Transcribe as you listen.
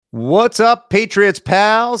What's up, Patriots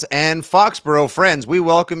pals and Foxborough friends? We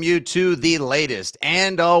welcome you to the latest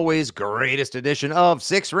and always greatest edition of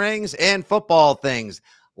Six Rings and Football Things,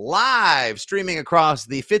 live streaming across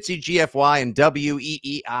the Fitzy GFY and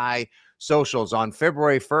WEEI socials on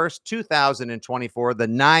February 1st, 2024, the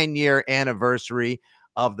 9-year anniversary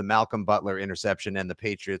of the Malcolm Butler interception and the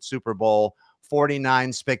Patriots Super Bowl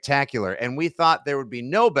 49 spectacular. And we thought there would be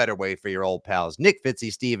no better way for your old pals, Nick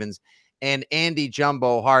Fitzy Stevens and Andy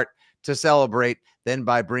Jumbo Hart, to celebrate than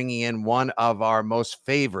by bringing in one of our most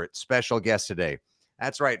favorite special guests today.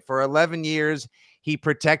 That's right. For 11 years, he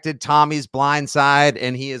protected Tommy's blind side,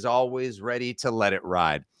 and he is always ready to let it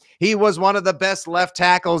ride. He was one of the best left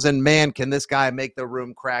tackles, and man, can this guy make the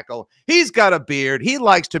room crackle. He's got a beard. He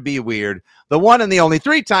likes to be weird. The one and the only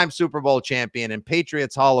three-time Super Bowl champion and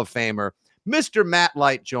Patriots Hall of Famer, Mr. Matt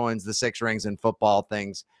Light, joins the Six Rings and Football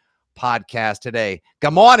Things podcast today.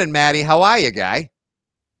 Good morning, Matty. How are you, guy?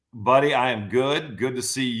 Buddy, I am good. Good to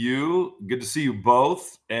see you. Good to see you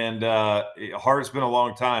both. And Hart, it's been a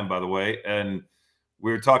long time, by the way. And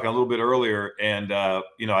we were talking a little bit earlier, and I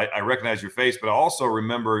recognize your face, but I also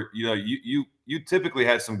remember, you typically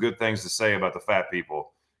had some good things to say about the fat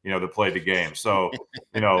people, that played the game. So,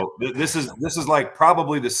 this is like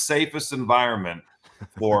probably the safest environment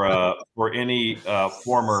for any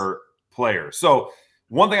former player. So,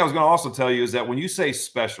 one thing I was going to also tell you is that when you say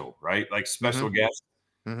special, right, like special guest,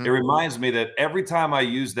 it reminds me that every time I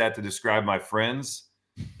use that to describe my friends,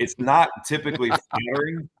 it's not typically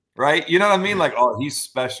flattering, right? You know what I mean? Like, oh, he's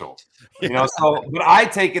special, So, but I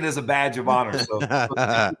take it as a badge of honor. So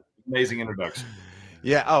amazing introduction.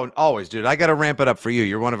 Yeah. Oh, always, dude. I got to ramp it up for you.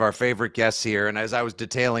 You're one of our favorite guests here. And as I was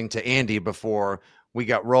detailing to Andy before we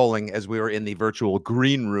got rolling, as we were in the virtual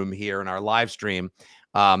green room here in our live stream,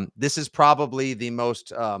 this is probably the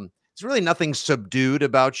most, it's really nothing subdued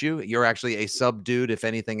about you. You're actually a subdued, if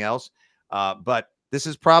anything else. But this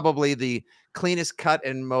is probably the cleanest cut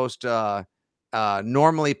and most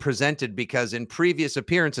normally presented, because in previous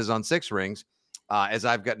appearances on Six Rings, as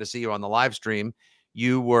I've gotten to see you on the live stream,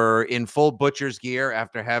 you were in full butcher's gear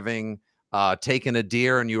after having taken a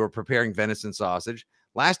deer and you were preparing venison sausage.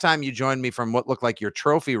 Last time you joined me from what looked like your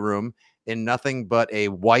trophy room in nothing but a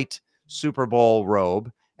white Super Bowl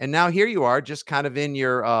robe. And now here you are, just kind of in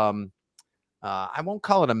your, I won't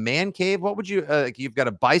call it a man cave. What would you, you've got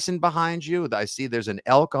a bison behind you. I see there's an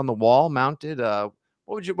elk on the wall mounted.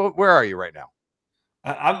 Where are you right now?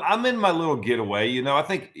 I'm in my little getaway. I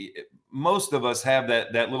think most of us have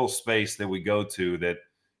that little space that we go to that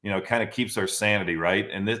kind of keeps our sanity, right?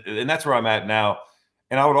 And that's where I'm at now.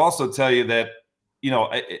 And I would also tell you that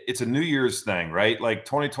it's a New Year's thing, right? Like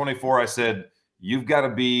 2024, I said you've got to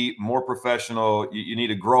be more professional. You need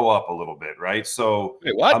to grow up a little bit, right? So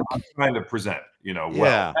wait, what? I'm trying to present,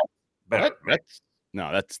 Yeah. better.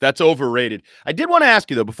 That's overrated. I did want to ask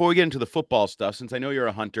you though, before we get into the football stuff, since I know you're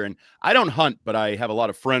a hunter, and I don't hunt, but I have a lot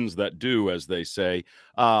of friends that do, as they say.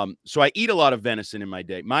 So I eat a lot of venison in my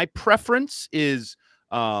day. My preference is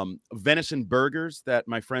venison burgers that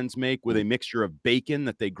my friends make with a mixture of bacon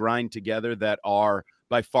that they grind together, that are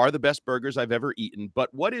by far the best burgers I've ever eaten.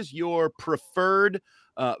 But what is your preferred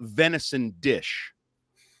venison dish?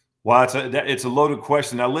 Well, it's a loaded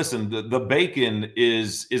question. Now, listen, the bacon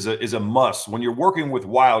is a must when you're working with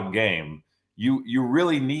wild game. You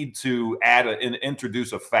really need to add and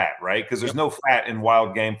introduce a fat, right? Because there's no fat in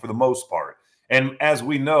wild game for the most part. And as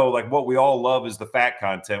we know, like what we all love is the fat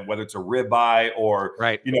content, whether it's a ribeye or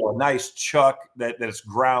Right. a nice chuck that's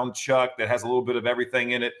ground chuck that has a little bit of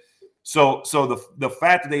everything in it. So the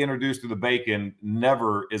fat that they introduce to the bacon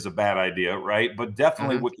never is a bad idea, right? But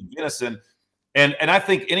definitely with the venison. And I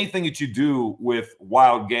think anything that you do with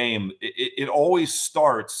wild game, it always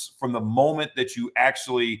starts from the moment that you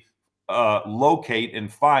actually locate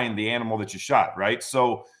and find the animal that you shot, right?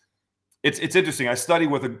 So it's interesting. I study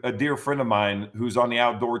with a dear friend of mine who's on the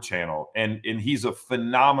Outdoor Channel, and he's a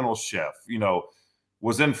phenomenal chef.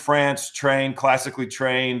 Was in France, trained, classically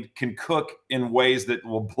trained, can cook in ways that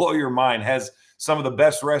will blow your mind. Has some of the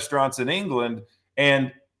best restaurants in England,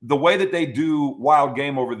 and the way that they do wild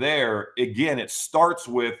game over there, again, it starts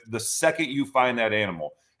with the second you find that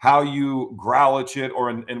animal, how you growlage it, or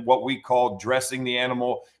in what we call dressing the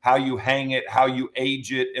animal, how you hang it, how you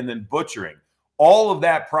age it, and then butchering. All of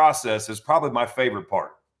that process is probably my favorite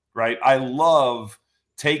part, right? I love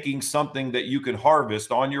taking something that you can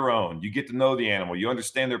harvest on your own. You get to know the animal, you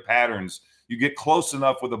understand their patterns, you get close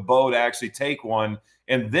enough with a bow to actually take one,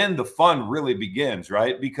 and then the fun really begins,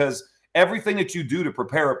 right? Because everything that you do to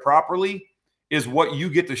prepare it properly is what you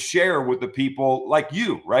get to share with the people like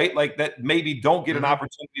you, right? Like that maybe don't get an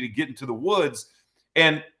opportunity to get into the woods.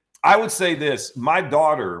 And I would say this. My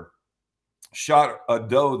daughter shot a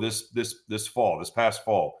doe this past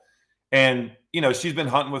fall. And, she's been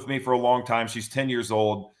hunting with me for a long time. She's 10 years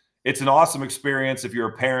old. It's an awesome experience if you're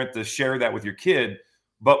a parent to share that with your kid.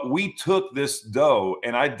 But we took this doe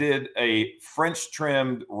and I did a French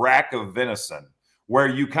trimmed rack of venison where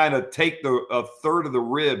you kind of take a third of the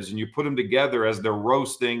ribs and you put them together as they're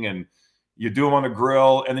roasting, and you do them on a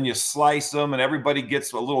grill, and then you slice them and everybody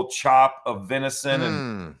gets a little chop of venison.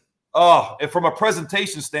 And from a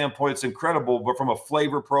presentation standpoint, it's incredible, but from a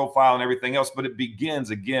flavor profile and everything else. But it begins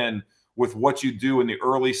again with what you do in the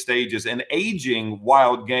early stages, and aging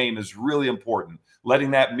wild game is really important.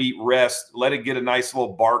 Letting that meat rest, let it get a nice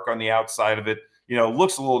little bark on the outside of it.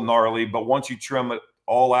 Looks a little gnarly, but once you trim it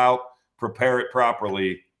all out, prepare it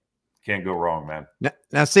properly, can't go wrong, man.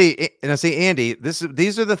 Now see, Andy,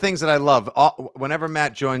 these are the things that I love. Whenever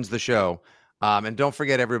Matt joins the show, and don't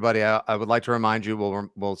forget, everybody, I would like to remind you,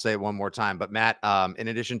 we'll say it one more time, but Matt, in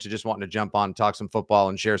addition to just wanting to jump on, talk some football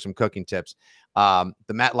and share some cooking tips, the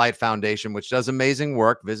Matt Light Foundation, which does amazing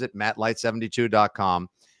work, visit mattlight72.com.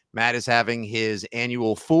 Matt is having his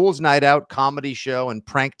annual Fool's Night Out comedy show and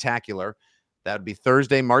pranktacular. That would be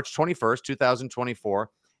Thursday, March 21st, 2024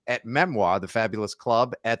 at Memoir, the Fabulous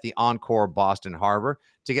Club at the Encore Boston Harbor.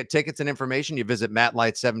 To get tickets and information, you visit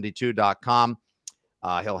mattlight72.com.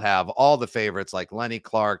 He'll have all the favorites like Lenny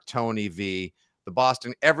Clark, Tony V, the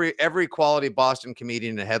Boston, every quality Boston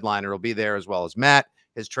comedian and headliner will be there, as well as Matt,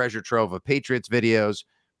 his treasure trove of Patriots videos,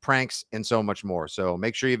 pranks, and so much more. So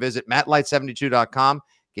make sure you visit mattlight72.com.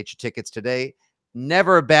 Get your tickets today.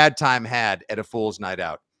 Never a bad time had at a Fool's Night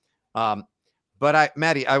Out. But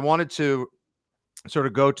Matty, I wanted to sort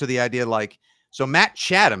of go to the idea so Matt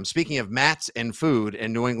Chatham, speaking of Matts and food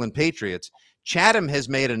and New England Patriots, Chatham has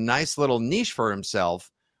made a nice little niche for himself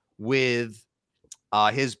with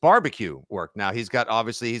his barbecue work. Now he's got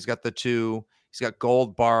the two, he's got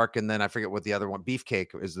Gold Bark, and then I forget what the other one,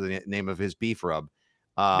 Beefcake is the name of his beef rub.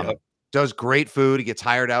 Yep. Does great food. He gets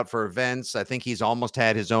hired out for events. I think he's almost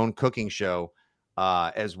had his own cooking show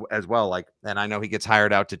as well. And I know he gets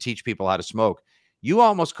hired out to teach people how to smoke. You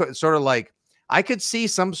almost sort of I could see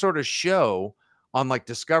some sort of show on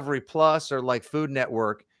Discovery Plus or Food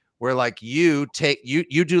Network where you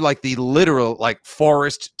do the literal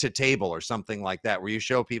forest to table or something like that, where you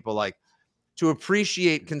show people to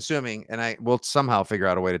appreciate consuming. And I will somehow figure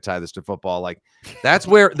out a way to tie this to football. That's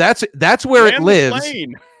where it lives.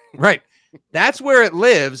 Right. That's where it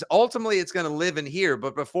lives. Ultimately, it's going to live in here.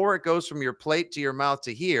 But before it goes from your plate to your mouth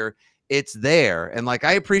to here, it's there. And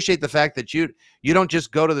I appreciate the fact that you don't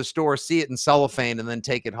just go to the store, see it in cellophane, and then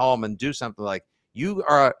take it home and do something. You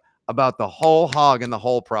are about the whole hog and the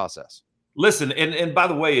whole process. Listen, and by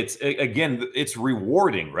the way, it's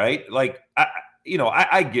rewarding, right?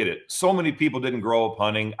 I get it. So many people didn't grow up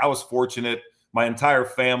hunting. I was fortunate. My entire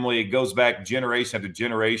family, it goes back generation after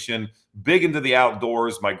generation, big into the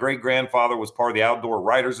outdoors. My great-grandfather was part of the Outdoor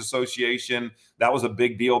Writers Association. That was a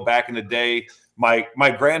big deal back in the day. My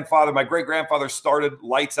great-grandfather started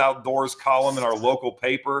Lights Outdoors column in our local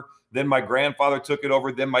paper. Then my grandfather took it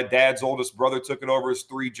over. Then my dad's oldest brother took it over. As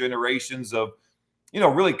 3 generations of,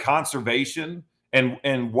 really conservation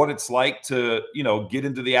and what it's like to, get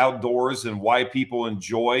into the outdoors and why people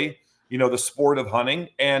enjoy, the sport of hunting.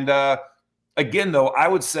 And, again, though, I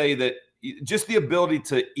would say that just the ability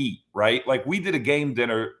to eat, right? We did a game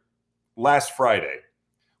dinner last Friday.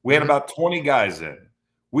 We had about 20 guys in.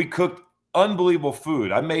 We cooked unbelievable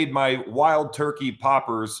food. I made my wild turkey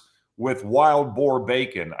poppers with wild boar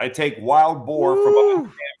bacon. I take wild boar from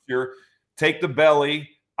New Hampshire, take the belly,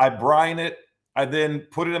 I brine it, I then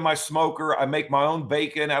put it in my smoker. I make my own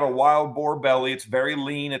bacon out of wild boar belly. It's very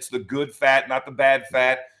lean. It's the good fat, not the bad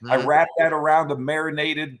fat. I wrap that around a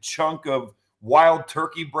marinated chunk of wild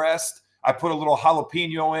turkey breast. I put a little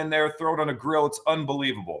jalapeno in there, throw it on a grill. It's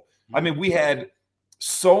unbelievable. I mean, we had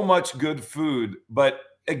so much good food. But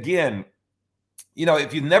again,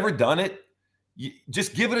 if you've never done it,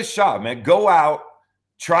 just give it a shot, man. Go out,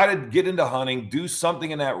 try to get into hunting, do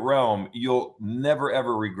something in that realm. You'll never,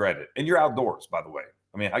 ever regret it. And you're outdoors, by the way.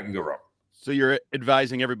 I mean, I can go wrong. So you're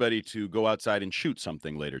advising everybody to go outside and shoot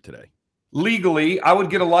something later today? Legally, I would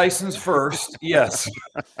get a license first. Yes.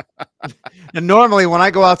 And normally when I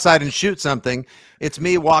go outside and shoot something, it's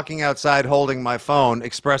me walking outside holding my phone,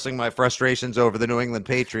 expressing my frustrations over the New England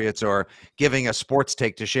Patriots or giving a sports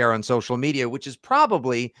take to share on social media, which is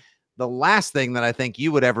probably the last thing that I think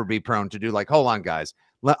you would ever be prone to do. Hold on, guys.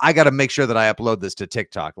 I got to make sure that I upload this to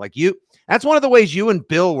TikTok. That's one of the ways you and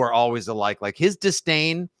Bill were always alike. His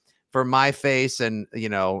disdain for my face and,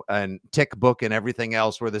 and tick book and everything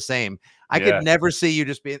else were the same. I could never see you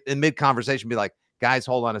just be in mid-conversation, be like, guys,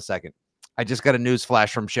 hold on a second. I just got a news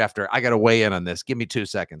flash from Schefter. I got to weigh in on this. Give me 2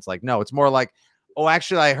 seconds. Like, no, it's more like, oh,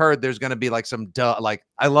 actually, I heard there's going to be like some like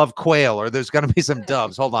I love quail, or there's going to be some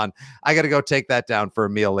doves. Hold on. I got to go take that down for a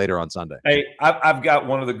meal later on Sunday. Hey, I've got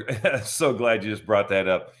one of the, so glad you just brought that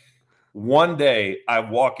up. One day I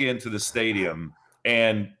walk into the stadium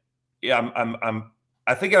and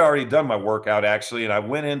I think I'd already done my workout actually. And I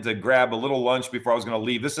went in to grab a little lunch before I was going to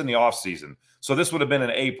leave. This is in the off season. So this would have been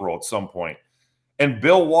in April at some point. And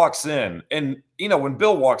Bill walks in, and when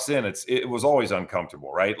Bill walks in, it was always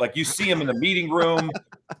uncomfortable, right? Like you see him in the meeting room,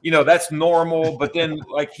 that's normal. But then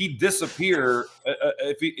like he'd disappear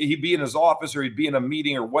if he'd be in his office or he'd be in a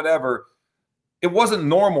meeting or whatever. It wasn't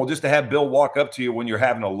normal just to have Bill walk up to you when you're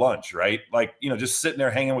having a lunch, right? Like just sitting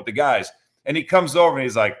there hanging with the guys. And he comes over and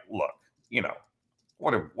he's like, "Look,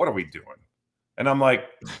 what are we doing?" And I'm like,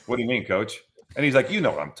 "What do you mean, coach?" And he's like, "You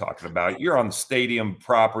know what I'm talking about. You're on the stadium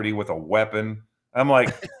property with a weapon." I'm like,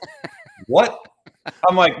 "What?"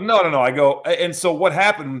 I'm like, no. I go, and so what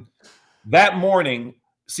happened that morning,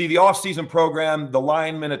 see the off-season program, the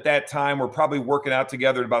linemen at that time were probably working out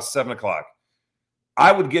together at about 7:00.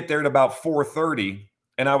 I would get there at about 4:30,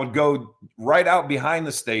 and I would go right out behind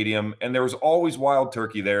the stadium, and there was always wild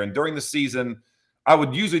turkey there. And during the season, I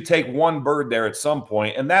would usually take one bird there at some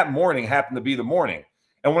point, and that morning happened to be the morning.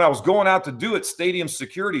 And when I was going out to do it, stadium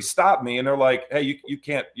security stopped me, and they're like, "Hey, you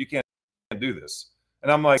can't do this."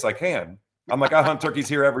 And I'm like, I hunt turkeys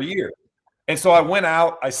here every year. And so I went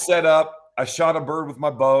out, I set up, I shot a bird with my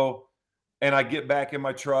bow, and I get back in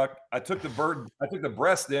my truck. I took the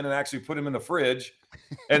breast in and actually put him in the fridge.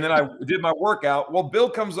 And then I did my workout. Well, Bill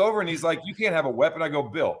comes over and he's like, "You can't have a weapon." I go,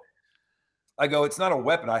 "Bill," "It's not a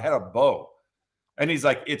weapon. I had a bow." And he's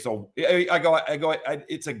like, "It's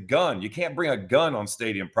a gun. You can't bring a gun on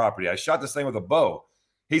stadium property. I shot this thing with a bow."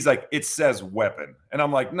 He's like, "It says weapon." And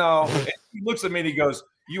I'm like, "No." And he looks at me and he goes,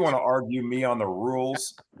 "You want to argue me on the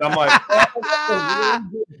rules?" And I'm like, "Oh, that's a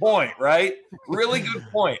really good point, right? Really good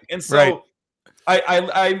point." And so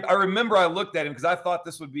I remember I looked at him because I thought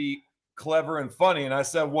this would be clever and funny. And I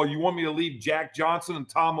said, "Well, you want me to leave Jack Johnson and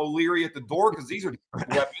Tom O'Leary at the door? Because these are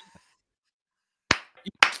weapons."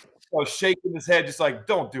 I was shaking his head, just like,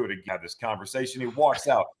 "Don't do it again." Have this conversation. He walks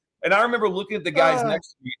out. And I remember looking at the guys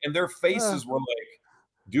next to me, and their faces were like,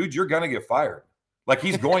 "Dude, you're going to get fired." Like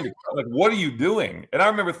he's going to, like, "What are you doing?" And I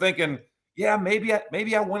remember thinking, yeah, maybe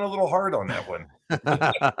I went a little hard on that one.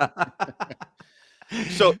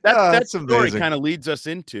 So that story kind of leads us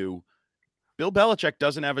into Bill Belichick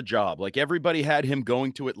doesn't have a job. Like everybody had him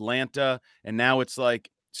going to Atlanta, and now it's like,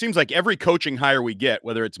 seems like every coaching hire we get,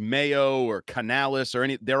 whether it's Mayo or Canales or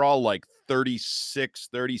they're all like 36,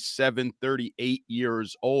 37, 38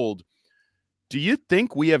 years old. Do you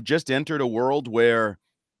think we have just entered a world where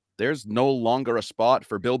there's no longer a spot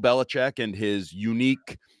for Bill Belichick and his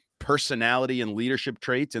unique personality and leadership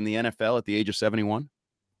traits in the NFL at the age of 71?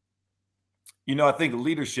 I think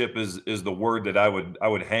leadership is the word that I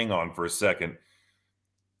would hang on for a second.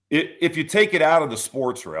 If you take it out of the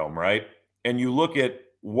sports realm, right, and you look at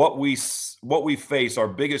what we face, our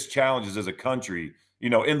biggest challenges as a country,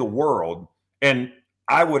 in the world, and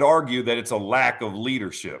I would argue that it's a lack of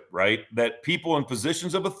leadership, right? That people in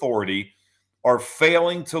positions of authority are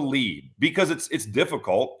failing to lead because it's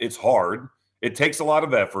difficult, it's hard, it takes a lot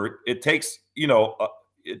of effort, it takes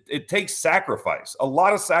it takes sacrifice, a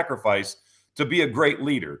lot of sacrifice to be a great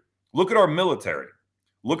leader. Look at our military.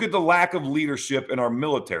 Look at the lack of leadership in our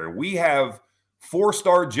military. We have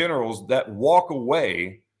 4-star generals that walk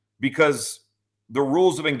away because the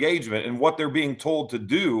rules of engagement and what they're being told to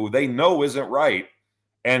do, they know isn't right,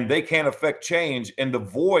 and they can't affect change. And the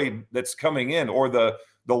void that's coming in, or the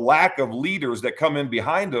lack of leaders that come in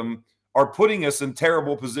behind them, are putting us in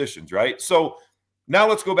terrible positions, right? So now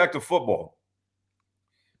let's go back to football.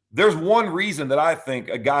 There's one reason that I think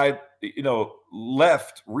a guy,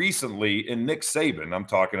 left recently in Nick Saban, I'm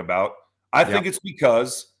talking about. I think it's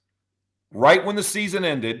because right when the season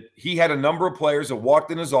ended, he had a number of players that walked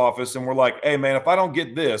in his office and were like, "Hey, man, if I don't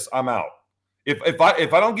get this, I'm out. If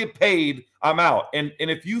I don't get paid, I'm out." And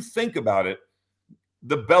if you think about it,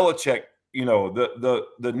 the Belichick,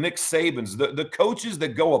 the Nick Sabans, the coaches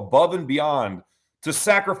that go above and beyond to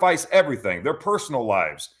sacrifice everything, their personal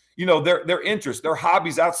lives, their interests, their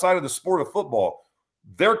hobbies outside of the sport of football,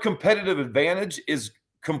 their competitive advantage is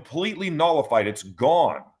completely nullified. It's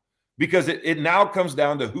gone because it now comes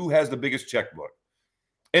down to who has the biggest checkbook.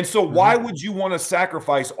 And so why would you want to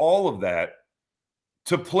sacrifice all of that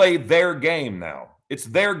to play their game now? It's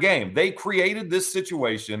their game. They created this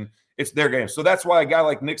situation. It's their game. So that's why a guy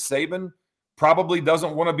like Nick Saban probably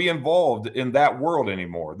doesn't want to be involved in that world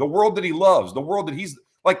anymore. The world that he loves, the world that he's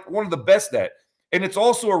like one of the best at. And it's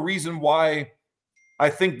also a reason why I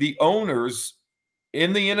think the owners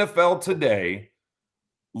in the NFL today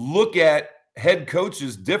look at head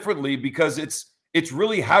coaches differently, because it's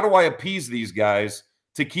really, how do I appease these guys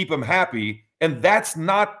to keep them happy? And that's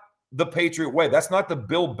not the Patriot way. That's not the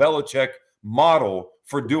Bill Belichick model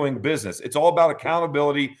for doing business. It's all about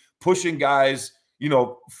accountability, pushing guys,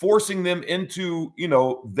 forcing them into,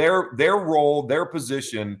 their role, their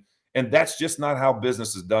position. And that's just not how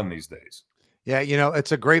business is done these days. Yeah,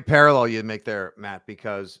 it's a great parallel you make there, Matt,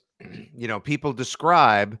 because people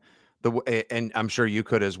describe and I'm sure you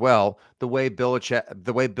could as well, the way Bill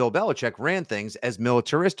Belichick ran things as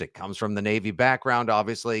militaristic. Comes from the Navy background.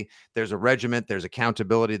 Obviously, there's a regiment, there's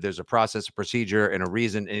accountability, there's a process, a procedure, and a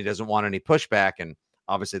reason, and he doesn't want any pushback. And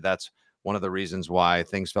obviously, that's one of the reasons why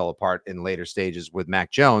things fell apart in later stages with Mac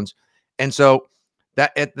Jones. And so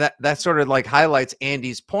that sort of like highlights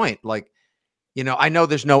Andy's point. Like, I know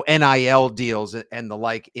there's no NIL deals and the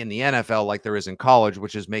like in the NFL like there is in college,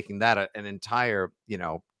 which is making that an entire,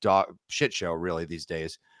 dog shit show really these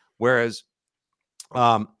days. Whereas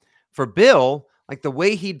for Bill, like the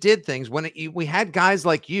way he did things, we had guys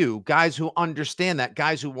like you, guys who understand that,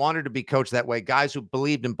 guys who wanted to be coached that way, guys who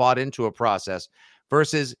believed and bought into a process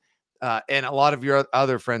versus, and a lot of your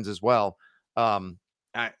other friends as well,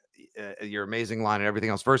 your amazing line and everything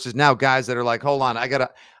else versus now guys that are like, hold on,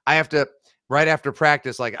 I have to, right after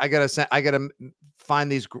practice, like I gotta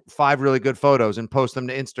find these 5 really good photos and post them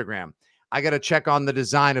to Instagram. I gotta check on the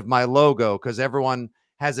design of my logo because everyone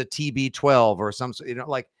has a TB12 or some,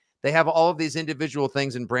 like they have all of these individual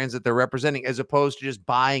things and brands that they're representing as opposed to just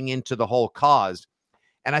buying into the whole cause.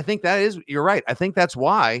 And I think you're right. I think that's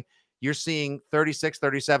why you're seeing 36,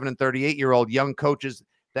 37, and 38-year-old young coaches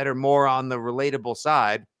that are more on the relatable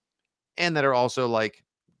side and that are also like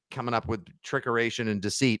coming up with trickeration and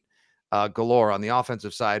deceit galore on the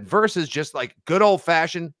offensive side versus just like good old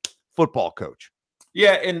fashioned football coach.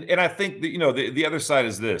 Yeah. And I think that, the other side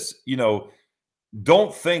is this,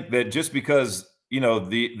 don't think that just because,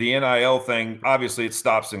 the NIL thing, obviously it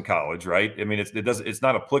stops in college, right? I mean, it's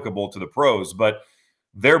not applicable to the pros, but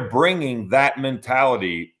they're bringing that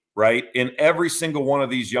mentality, right, in every single one of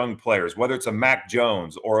these young players, whether it's a Mac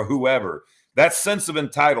Jones or whoever. That sense of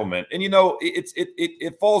entitlement. And,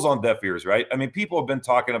 it falls on deaf ears, right? I mean, people have been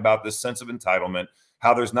talking about this sense of entitlement,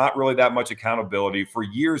 how there's not really that much accountability for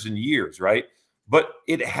years and years, right? But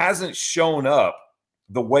it hasn't shown up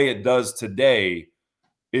the way it does today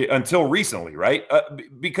until recently, right?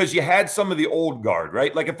 Because you had some of the old guard,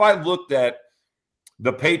 right? Like if I looked at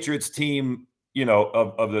the Patriots team,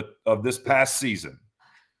 of this past season,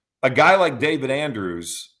 a guy like David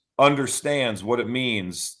Andrews understands what it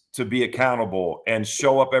means to be accountable and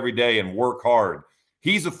show up every day and work hard.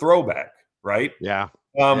 He's a throwback, right? Yeah.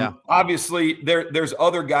 Obviously, there's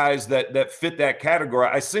other guys that fit that category.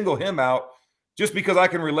 I single him out just because I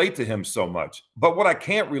can relate to him so much. But what I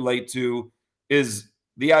can't relate to is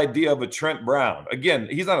the idea of a Trent Brown. Again,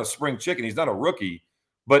 he's not a spring chicken. He's not a rookie.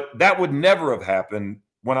 But that would never have happened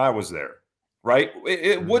when I was there, right?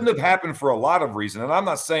 It wouldn't have happened for a lot of reasons. And I'm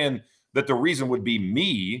not saying that the reason would be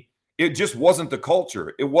me. It just wasn't the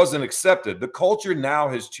culture. It wasn't accepted. The culture now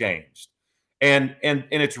has changed. And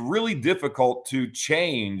it's really difficult to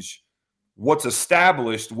change what's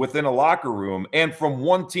established within a locker room. And from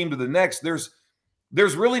one team to the next, there's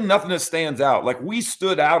really nothing that stands out. Like we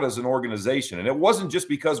stood out as an organization. And it wasn't just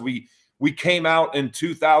because we came out in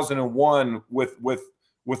 2001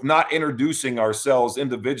 with not introducing ourselves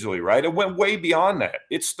individually, right? It went way beyond that.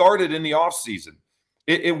 It started in the offseason.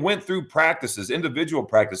 It went through practices, individual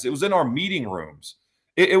practice. It was in our meeting rooms.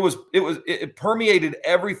 It permeated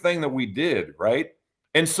everything that we did, right?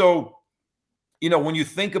 And so, when you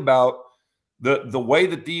think about the way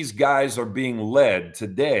that these guys are being led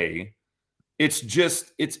today,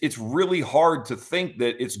 it's really hard to think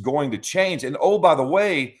that it's going to change. And oh, by the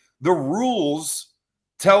way, the rules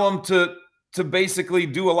tell them to basically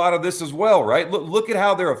do a lot of this as well, right? Look at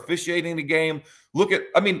how they're officiating the game.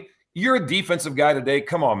 You're a defensive guy today.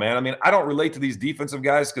 Come on, man. I mean, I don't relate to these defensive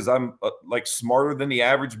guys because I'm like smarter than the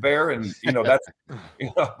average bear. And, that's,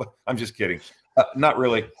 I'm just kidding. Not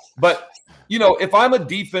really. But, if I'm a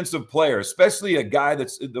defensive player, especially a guy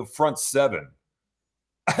that's in the front seven,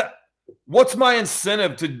 what's my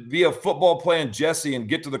incentive to be a football playing Jesse and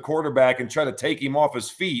get to the quarterback and try to take him off his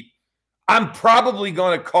feet? I'm probably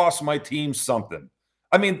going to cost my team something.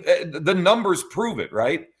 I mean, the numbers prove it,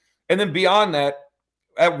 right? And then beyond that,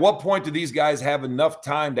 at what point do these guys have enough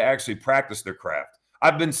time to actually practice their craft?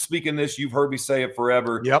 I've been speaking this. You've heard me say it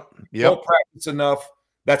forever. Yep. Don't practice enough.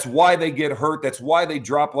 That's why they get hurt. That's why they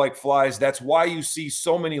drop like flies. That's why you see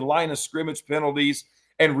so many line of scrimmage penalties.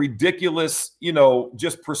 and ridiculous,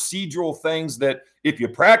 just procedural things that if you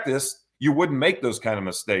practice, you wouldn't make those kind of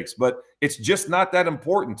mistakes. But it's just not that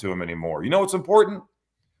important to him anymore. You know what's important?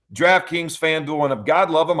 DraftKings, FanDuel, and God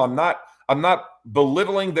love them. I'm not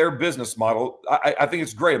belittling their business model. I think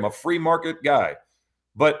it's great. I'm a free market guy.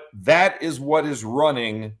 But that is what is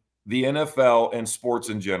running the NFL and sports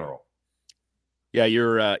in general. Yeah,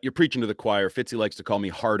 you're preaching to the choir. Fitzy likes to call me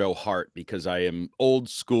Hardo Hart because I am old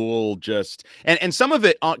school. And some of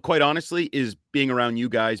it, quite honestly, is being around you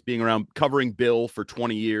guys, being around covering Bill for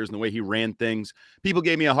 20 years and the way he ran things. People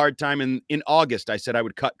gave me a hard time. In August, I said I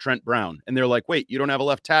would cut Trent Brown, and they're like, "Wait, you don't have a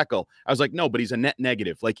left tackle?" I was like, "No, but he's a net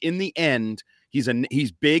negative. Like in the end,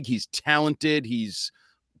 he's big, he's talented,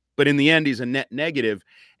 but in the end, he's a net negative."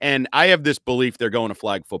 And I have this belief they're going to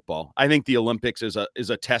flag football. I think the Olympics is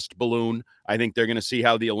a test balloon. I think they're going to see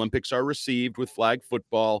how the Olympics are received with flag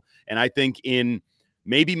football. And I think in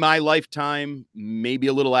maybe my lifetime, maybe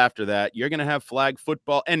a little after that, you're going to have flag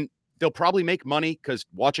football. And they'll probably make money because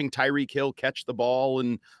watching Tyreek Hill catch the ball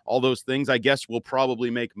and all those things, I guess, will probably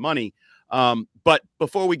make money. But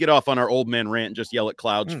before we get off on our old man rant and just yell at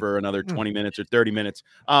clouds for another 20 minutes or 30 minutes,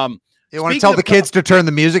 you want to tell the kids to turn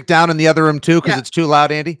the music down in the other room too because it's too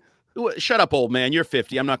loud, Andy? Shut up, old man. You're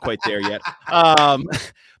 50. I'm not quite there yet.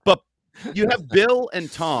 But you have Bill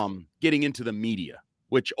and Tom getting into the media,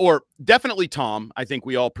 or definitely Tom. I think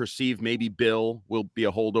we all perceive maybe Bill will be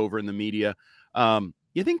a holdover in the media.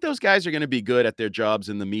 You think those guys are going to be good at their jobs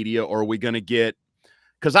in the media, or are we going to get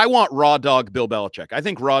 – because I want raw dog Bill Belichick. I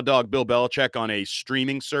think raw dog Bill Belichick on a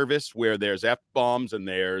streaming service where there's F-bombs and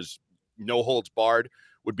there's no holds barred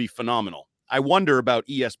would be phenomenal. I wonder about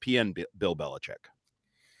ESPN Bill Belichick.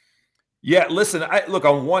 Yeah, listen, look,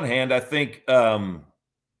 on one hand, I think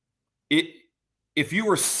if you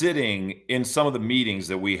were sitting in some of the meetings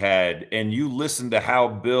that we had and you listened to how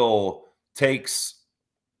Bill takes,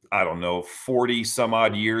 I don't know, 40 some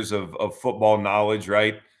odd years of football knowledge,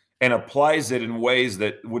 right, and applies it in ways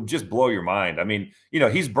that would just blow your mind. I mean,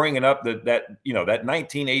 he's bringing up that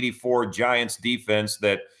 1984 Giants defense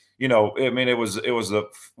that, it was a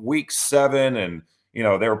week 7 and,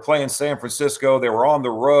 they were playing San Francisco. They were on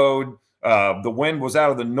the road. The wind was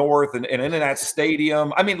out of the north and in that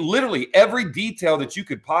stadium. I mean, literally every detail that you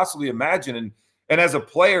could possibly imagine. And as a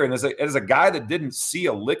player and as a guy that didn't see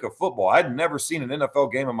a lick of football, I'd never seen an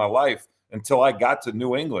NFL game in my life until I got to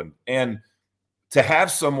New England. And to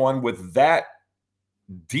have someone with that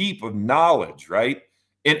deep of knowledge, right,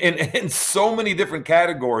 in so many different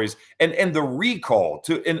categories, and the recall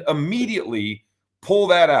to immediately pull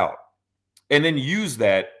that out and then use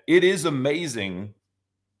that, it is amazing.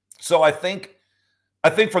 So I think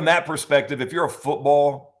from that perspective, if you're a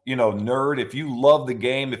football, nerd, if you love the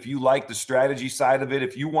game, if you like the strategy side of it,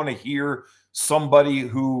 if you want to hear somebody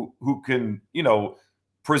who can,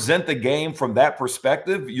 present the game from that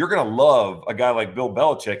perspective, you're going to love a guy like Bill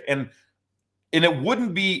Belichick. And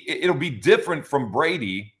it'll be different from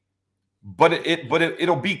Brady, but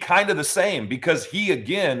it'll be kind of the same because he,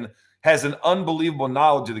 again, has an unbelievable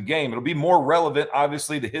knowledge of the game. It'll be more relevant,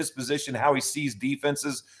 obviously, to his position, how he sees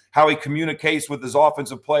defenses, how he communicates with his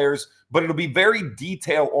offensive players, but it'll be very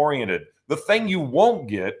detail-oriented. The thing you won't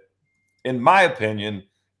get, in my opinion,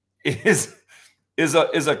 is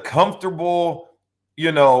a comfortable,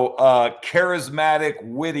 charismatic,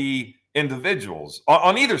 witty individuals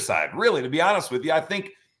on either side. Really, to be honest with you, I think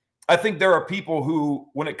there are people who,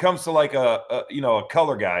 when it comes to like a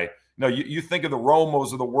color guy, you think of the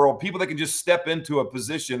Romos of the world, people that can just step into a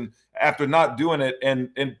position after not doing it,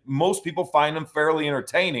 and most people find them fairly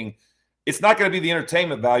entertaining. It's not going to be the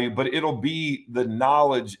entertainment value, but it'll be the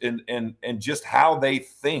knowledge and just how they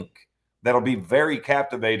think that'll be very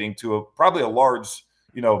captivating to probably a large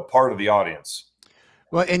part of the audience.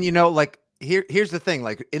 Well, and here's the thing,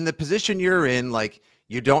 like in the position you're in, like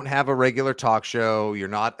you don't have a regular talk show. You're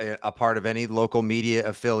not a part of any local media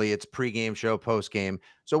affiliates, pregame show, postgame.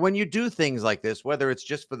 So when you do things like this, whether it's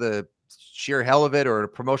just for the sheer hell of it or a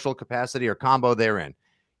promotional capacity or combo therein,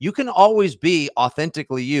 you can always be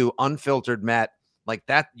authentically you, unfiltered Matt, like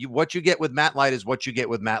that. What you get with Matt Light is what you get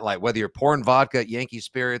with Matt Light, whether you're pouring vodka at Yankee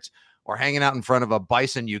Spirits or hanging out in front of a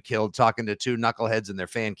bison you killed, talking to two knuckleheads in their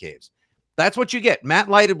fan caves. That's what you get. Matt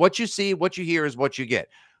Light, what you see, what you hear is what you get.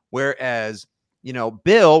 Whereas,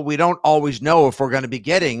 Bill, we don't always know if we're going to be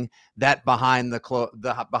getting that behind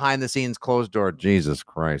the scenes closed door. Jesus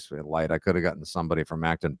Christ, Light. I could have gotten somebody from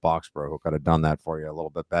Acton Boxborough who could have done that for you a little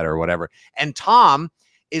bit better or whatever. And Tom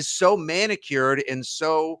is so manicured and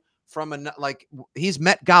so he's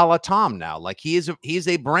Met Gala Tom now. Like he's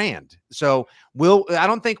a brand. So I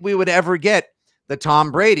don't think we would ever get the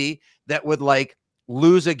Tom Brady that would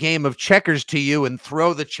lose a game of checkers to you and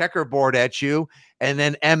throw the checkerboard at you and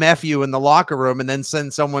then MF you in the locker room and then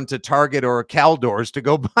send someone to Target or Caldors to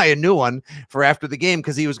go buy a new one for after the game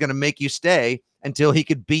because he was going to make you stay until he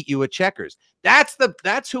could beat you at checkers.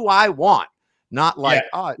 That's who I want. Not like,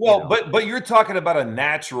 but you're talking about a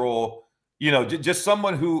natural, just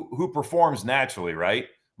someone who performs naturally, right?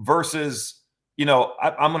 Versus,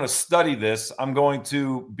 I'm going to study this. I'm going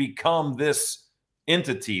to become this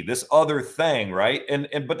entity, this other thing, right?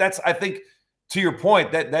 But that's, I think, to your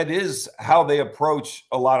point, that is how they approach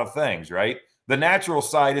a lot of things, right? The natural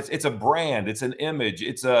side, it's a brand, it's an image,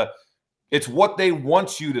 it's what they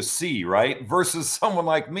want you to see, right? Versus someone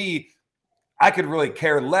like me, I could really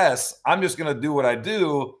care less. I'm just going to do what I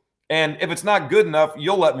do. And if it's not good enough,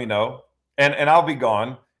 you'll let me know and I'll be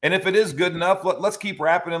gone. And if it is good enough, let's keep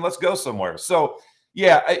rapping and let's go somewhere. So,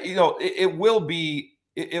 yeah, it will be,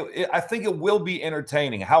 I think it will be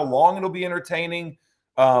entertaining. How long it'll be entertaining,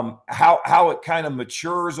 how it kind of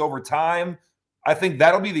matures over time. I think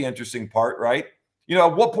that'll be the interesting part, right?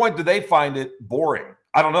 At what point do they find it boring?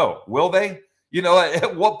 I don't know. Will they?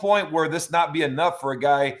 At what point will this not be enough for a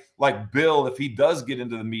guy like Bill if he does get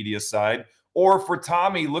into the media side, or for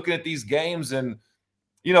Tommy looking at these games? And,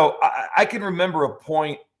 I can remember a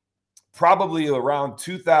point probably around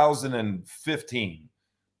 2015.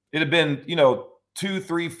 It had been, 2,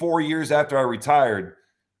 3, 4 years after I retired.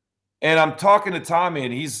 And I'm talking to Tommy,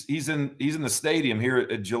 and he's in the stadium here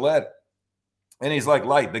at Gillette. And he's like,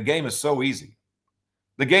 Light, the game is so easy.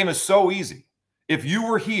 The game is so easy. If you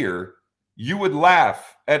were here, you would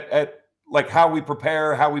laugh at like how we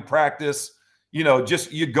prepare, how we practice,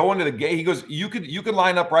 just you go into the game. He goes, you could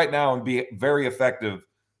line up right now and be very effective,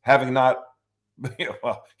 having not,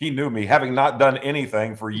 well, he knew me, having not done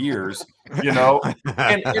anything for years, and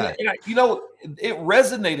it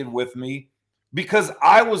resonated with me because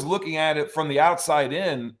I was looking at it from the outside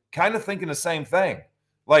in, kind of thinking the same thing.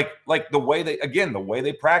 Like the way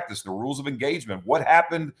they practice, the rules of engagement, what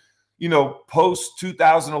happened, post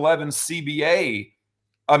 2011 CBA.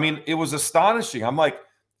 I mean, it was astonishing.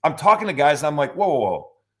 I'm talking to guys and I'm like, whoa.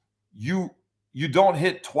 You don't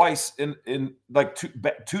hit twice in like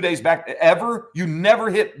 2 days back ever? You never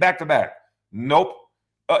hit back to back? Nope.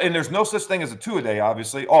 And there's no such thing as a 2-a-day,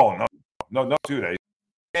 obviously. Oh, no 2 days.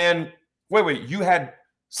 And wait, you had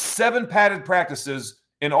 7 padded practices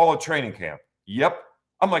in all of training camp. Yep.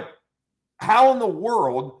 I'm like, how in the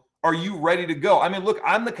world are you ready to go? I mean, look,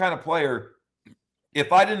 I'm the kind of player,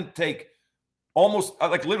 if I didn't take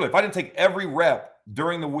if I didn't take every rep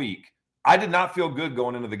during the week, I did not feel good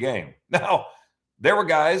going into the game. Now, there were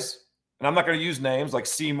guys, and I'm not going to use names like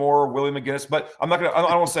Seymour, Willie McGinnis, but I don't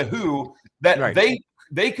want to say who, that right.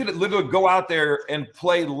 They could literally go out there and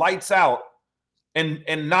play lights out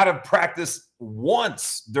and not have practiced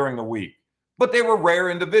once during the week. But they were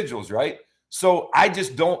rare individuals, right? So I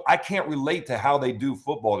can't relate to how they do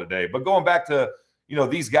football today. But going back to,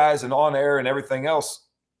 these guys and on air and everything else,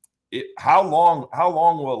 how long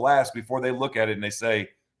will it last before they look at it and they say,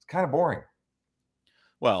 it's kind of boring?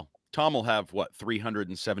 Well, Tom will have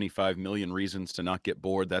 375 million reasons to not get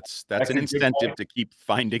bored. That's an incentive to keep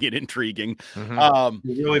finding it intriguing. Mm-hmm.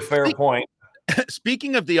 Really fair point.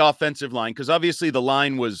 Speaking of the offensive line, because obviously the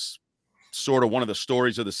line was sort of one of the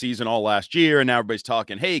stories of the season all last year, and now everybody's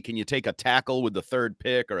talking, hey, can you take a tackle with the 3rd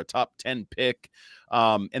pick or a top 10 pick,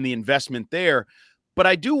 and the investment there. But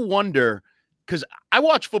I do wonder, because I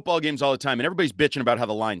watch football games all the time, and everybody's bitching about how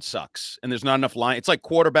the line sucks, and there's not enough line. It's like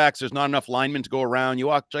quarterbacks. There's not enough linemen to go around. You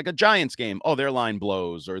watch like a Giants game. Oh, their line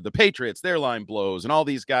blows, or the Patriots, their line blows, and all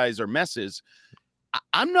these guys are messes.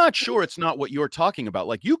 I'm not sure it's not what you're talking about.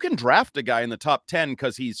 Like, you can draft a guy in the top 10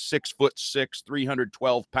 because he's 6'6",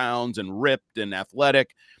 312 pounds and ripped and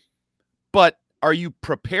athletic. But are you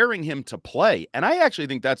preparing him to play? And I actually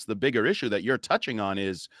think that's the bigger issue that you're touching on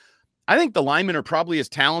is I think the linemen are probably as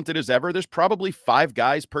talented as ever. There's probably 5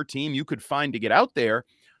 guys per team you could find to get out there.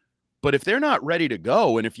 But if they're not ready to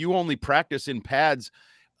go, and if you only practice in pads,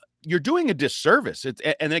 you're doing a disservice.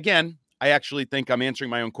 And again, I actually think I'm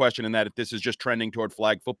answering my own question in that if this is just trending toward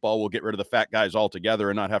flag football, we'll get rid of the fat guys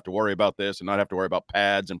altogether and not have to worry about this and not have to worry about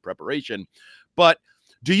pads and preparation. But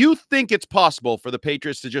do you think it's possible for the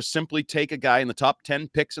Patriots to just simply take a guy in the top 10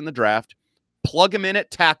 picks in the draft, plug him in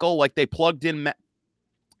at tackle like they plugged in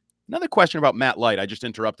Another question about Matt Light. I just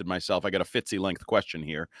interrupted myself. I got a Fitzy length question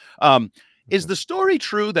here. Is the story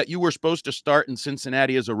true that you were supposed to start in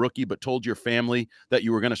Cincinnati as a rookie, but told your family that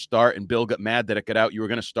you were going to start, and Bill got mad that it got out you were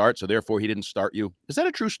going to start, so therefore he didn't start you? Is that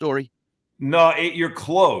a true story? No, you're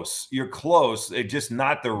close. You're close. It's just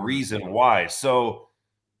not the reason why. So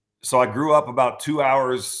I grew up about 2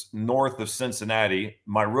 hours north of Cincinnati.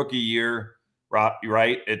 My rookie year,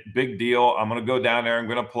 right? Big deal. I'm going to go down there. I'm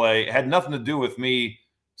going to play. It had nothing to do with me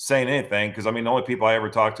saying anything because, I mean, the only people I ever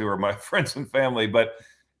talk to are my friends and family. But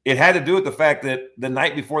it had to do with the fact that the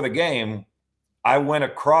night before the game, I went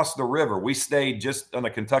across the river. We stayed just on the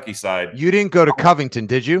Kentucky side. You didn't go to Covington,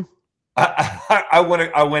 did you?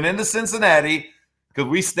 I went into Cincinnati because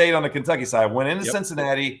we stayed on the Kentucky side. Went into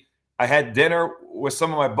Cincinnati. I had dinner with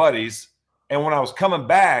some of my buddies. And when I was coming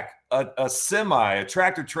back, a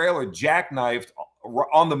tractor trailer jackknifed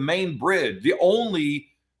on the main bridge, the only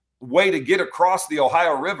way to get across the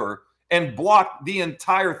Ohio River, and blocked the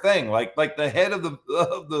entire thing. Like the head of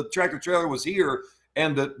the tractor trailer was here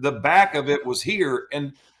and the back of it was here,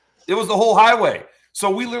 and it was the whole highway. So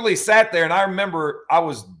we literally sat there, and I remember I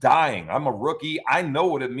was dying. I'm a rookie. I know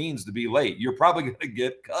what it means to be late. You're probably going to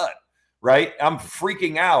get cut, right? I'm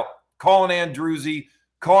freaking out, calling Andruzzi,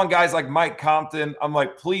 calling guys like Mike Compton. I'm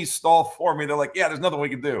like, please stall for me. They're like, yeah, there's nothing we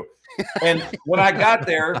can do. And when I got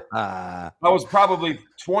there, I was probably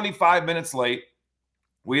 25 minutes late.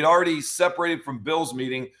 We had already separated from Bill's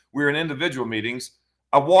meeting. We were in individual meetings.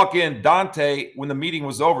 I walk in, Dante, when the meeting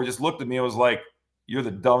was over, just looked at me and was like, you're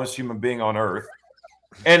the dumbest human being on earth.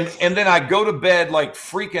 And then I go to bed like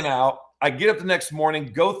freaking out. I get up the next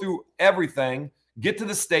morning, go through everything, get to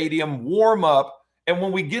the stadium, warm up. And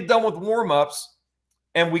when we get done with warm-ups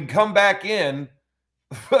and we come back in,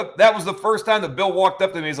 that was the first time that Bill walked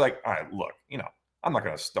up to me. He's like, all right, look, I'm not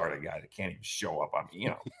going to start a guy that can't even show up. I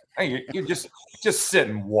mean, you just sit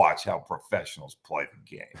and watch how professionals play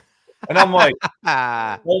the game. And I'm like,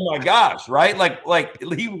 oh my gosh, right? Like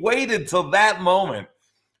he waited till that moment.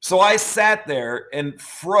 So I sat there and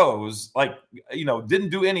froze, didn't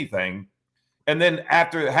do anything. And then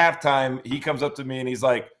after halftime, he comes up to me and he's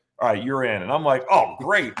like, all right, you're in. And I'm like, oh,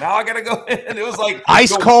 great. Now I got to go in. It was like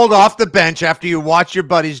ice cold off the bench after you watch your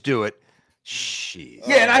buddies do it. Jeez.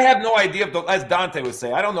 Yeah, and I have no idea as Dante would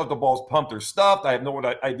say, I don't know if the ball's pumped or stuffed. I have no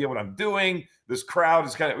idea what I'm doing. This crowd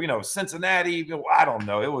is kind of, Cincinnati. I don't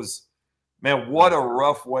know. It was, man, what a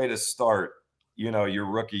rough way to start, your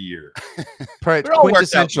rookie year.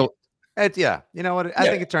 Quintessential. Yeah. You know what? I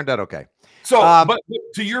think it turned out okay. So, but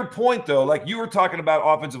to your point, though, like you were talking about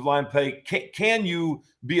offensive line play, can you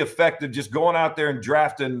be effective just going out there and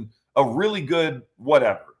drafting a really good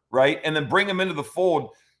whatever, right? And then bring them into the fold.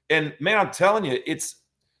 And man, I'm telling you, it's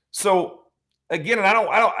so again, and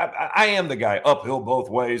I am the guy uphill both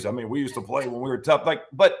ways. I mean, we used to play when we were tough,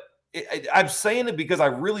 but I'm saying it because I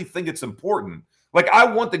really think it's important. Like, I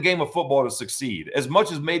want the game of football to succeed as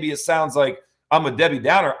much as maybe it sounds like I'm a Debbie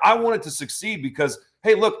Downer. I want it to succeed because,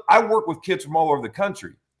 hey, look, I work with kids from all over the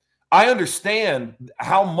country. I understand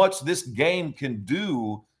how much this game can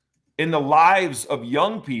do in the lives of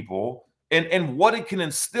young people and what it can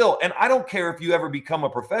instill. And I don't care if you ever become a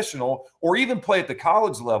professional or even play at the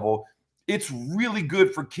college level. It's really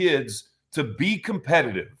good for kids to be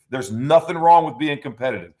competitive. There's nothing wrong with being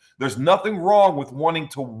competitive. There's nothing wrong with wanting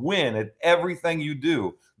to win at everything you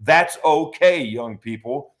do. That's okay, young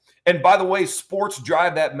people. And by the way, sports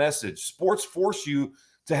drive that message. Sports force you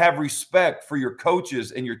to have respect for your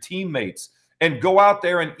coaches and your teammates and go out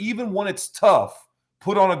there and even when it's tough,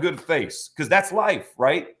 put on a good face because that's life,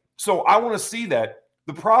 right? So I want to see that.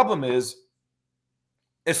 The problem is,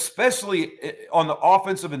 especially on the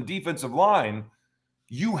offensive and defensive line,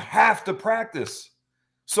 you have to practice.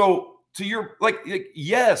 So to your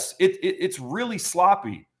yes, it's really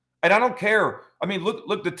sloppy, and I don't care. I mean,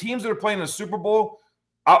 look, the teams that are playing in the Super Bowl.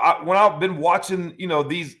 When I've been watching,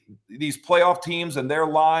 these playoff teams and their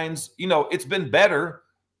lines, it's been better.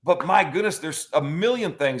 But my goodness, there's a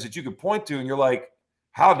million things that you could point to, and you're like,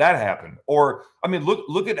 how'd that happen? Or, I mean,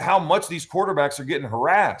 look at how much these quarterbacks are getting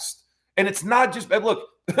harassed. And it's not just, look,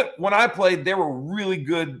 when I played, there were really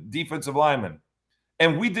good defensive linemen.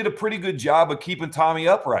 And we did a pretty good job of keeping Tommy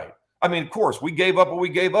upright. I mean, of course, we gave up what we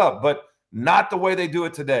gave up, but not the way they do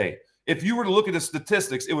it today. If you were to look at the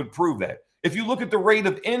statistics, it would prove that. If you look at the rate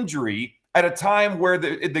of injury at a time where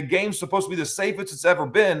the game's supposed to be the safest it's ever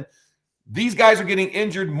been, these guys are getting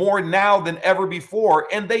injured more now than ever before,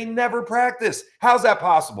 and they never practice. How's that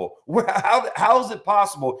possible? How is it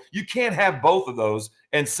possible? You can't have both of those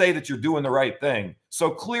and say that you're doing the right thing. So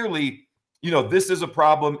clearly, this is a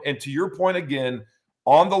problem. And to your point again,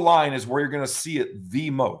 on the line is where you're going to see it the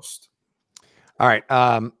most. All right.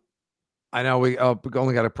 I know we only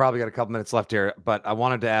probably got a couple minutes left here, but I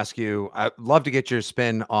wanted to ask you, I'd love to get your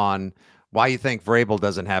spin on why you think Vrabel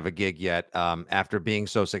doesn't have a gig yet after being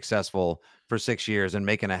so successful for 6 years and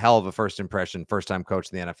making a hell of a first impression, first-time coach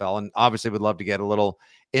in the NFL. And obviously would love to get a little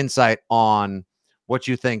insight on what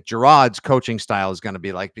you think Jerod's coaching style is going to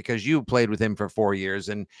be like, because you played with him for 4 years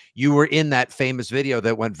and you were in that famous video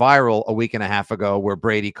that went viral a week and a half ago where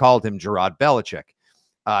Brady called him Jerod Belichick.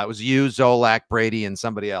 It was you, Zolak, Brady, and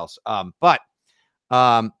somebody else. But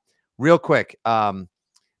real quick, when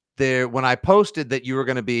I posted that you were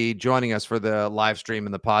going to be joining us for the live stream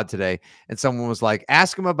and the pod today, and someone was like,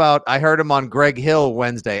 ask him about, I heard him on Greg Hill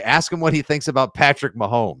Wednesday. Ask him what he thinks about Patrick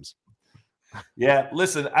Mahomes. Yeah,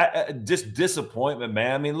 listen, I just disappointment,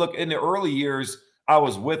 man. I mean, look, in the early years, I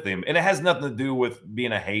was with him, and it has nothing to do with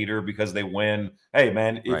being a hater because they win. Hey,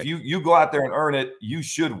 man, if you go out there and earn it, you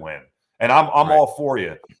should win. And I'm all for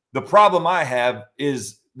you. The problem I have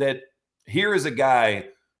is that here is a guy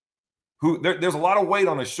who there's a lot of weight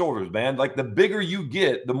on his shoulders, man. Like the bigger you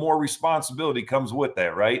get, the more responsibility comes with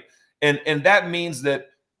that, right? And that means that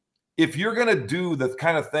if you're going to do the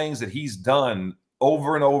kind of things that he's done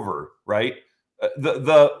over and over, right?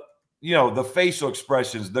 The facial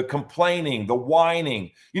expressions, the complaining, the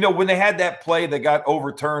whining. When they had that play that got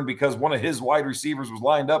overturned because one of his wide receivers was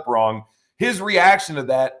lined up wrong, his reaction to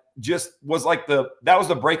that just was like that was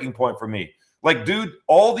the breaking point for me. Like, dude,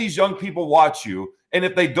 all these young people watch you, and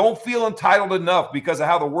if they don't feel entitled enough because of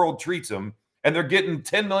how the world treats them, and they're getting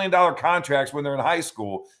 $10 million contracts when they're in high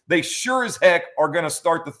school, they sure as heck are going to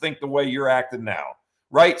start to think the way you're acting now,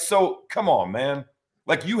 right? So come on, man.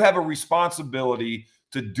 Like, you have a responsibility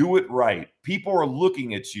to do it right. People are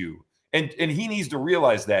looking at you, and he needs to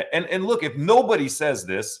realize that. And look, if nobody says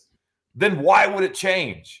this, then why would it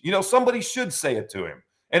change? Somebody should say it to him.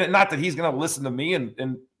 And not that he's going to listen to me,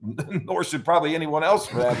 and nor should probably anyone else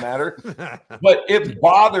for that matter. But it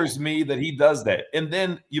bothers me that he does that. And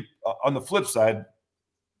then on the flip side,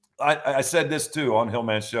 I said this too on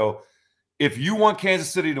Hillman's show. If you want Kansas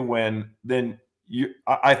City to win, then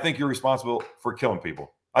I think you're responsible for killing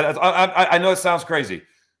people. I know it sounds crazy.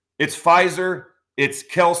 It's Pfizer, it's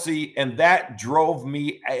Kelsey, and that drove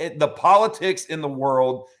me. The politics in the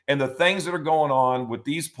world and the things that are going on with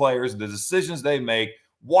these players, the decisions they make.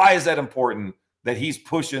 Why is that important that he's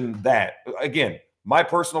pushing that? Again, my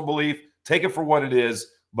personal belief, take it for what it is,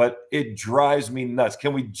 but it drives me nuts.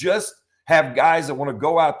 Can we just have guys that want to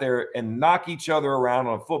go out there and knock each other around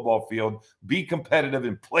on a football field, be competitive,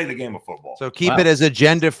 and play the game of football? So keep it as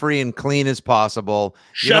agenda-free and clean as possible.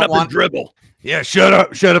 Shut up and dribble. Yeah, shut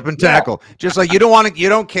up and tackle. Yeah. Just like you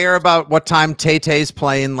don't care about what time Tay-Tay's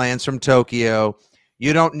plane lands from Tokyo.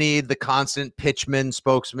 You don't need the constant pitchman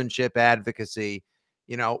spokesmanship advocacy.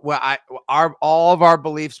 All of our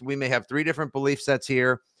beliefs, we may have 3 different belief sets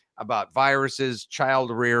here about viruses,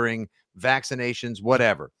 child rearing, vaccinations,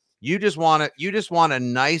 whatever. You just want a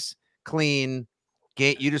nice, clean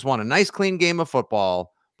game. You just want a nice, clean game of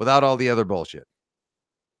football without all the other bullshit.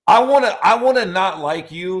 I want to not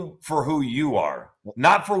like you for who you are,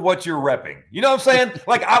 not for what you're repping. You know what I'm saying?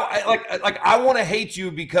 I want to hate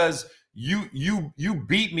you because you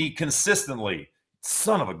beat me consistently.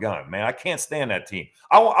 Son of a gun, man. I can't stand that team.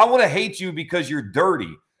 I want to hate you because you're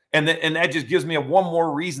dirty. And that just gives me one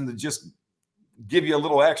more reason to just give you a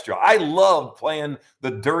little extra. I love playing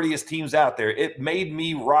the dirtiest teams out there. It made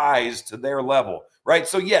me rise to their level, right?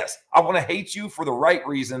 So, yes, I want to hate you for the right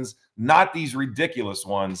reasons, not these ridiculous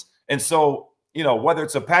ones. And so, whether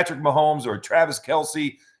it's a Patrick Mahomes or Travis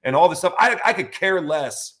Kelsey and all this stuff, I could care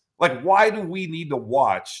less. Like, why do we need to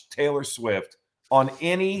watch Taylor Swift on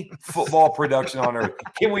any football production on earth?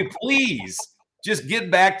 Can we please just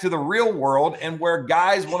get back to the real world and where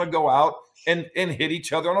guys want to go out and hit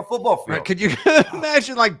each other on a football field? Right. Could you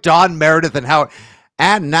imagine like Don Meredith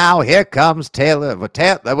and now here comes Taylor.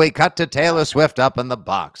 We cut to Taylor Swift up in the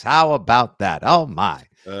box. How about that? Oh my.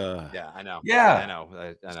 Yeah, I know. Yeah, I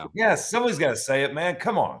know. Yeah, somebody's got to say it, man.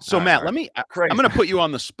 Come on. So, Matt, I'm going to put you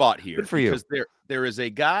on the spot here. Good for you. Because there is a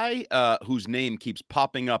guy whose name keeps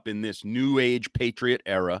popping up in this new age Patriot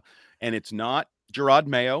era, and it's not Jerod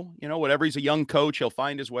Mayo. Whatever, he's a young coach. He'll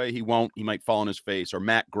find his way. He won't. He might fall on his face, or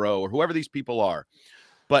Matt Groh, or whoever these people are.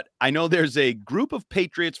 But I know there's a group of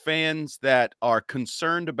Patriots fans that are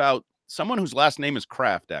concerned about someone whose last name is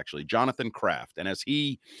Kraft, actually, Jonathan Kraft. And as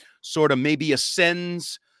he sort of maybe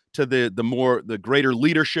ascends to the greater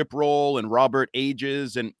leadership role, and Robert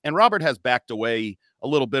ages, and Robert has backed away a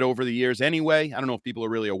little bit over the years anyway. I don't know if people are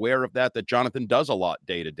really aware of that Jonathan does a lot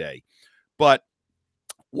day to day. But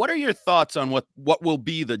what are your thoughts on what will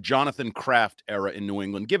be the Jonathan Kraft era in New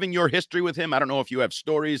England? Given your history with him, I don't know if you have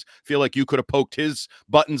stories. Feel like you could have poked his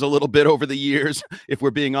buttons a little bit over the years, if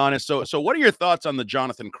we're being honest. So what are your thoughts on the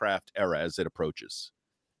Jonathan Kraft era as it approaches?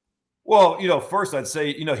 Well, first I'd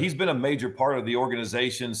say, he's been a major part of the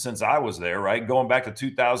organization since I was there, right? Going back to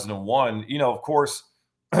 2001, of course,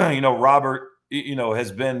 Robert,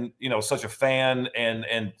 has been, such a fan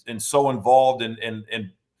and so involved and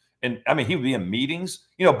I mean, he would be in meetings.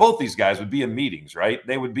 Both these guys would be in meetings, right?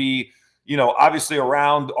 They would be, obviously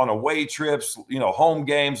around on away trips, home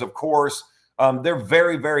games, of course. They're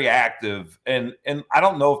very, very active, and I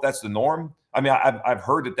don't know if that's the norm. I mean, I've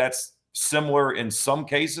heard that that's similar in some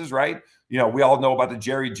cases, right? We all know about the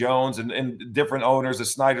Jerry Jones and different owners, the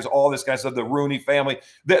Snyders, all this kind of stuff, the Rooney family.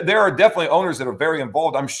 There are definitely owners that are very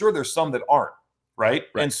involved. I'm sure there's some that aren't, right?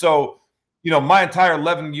 And so, my entire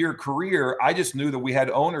 11-year career, I just knew that we had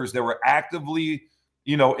owners that were actively,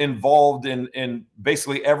 involved in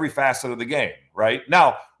basically every facet of the game, right?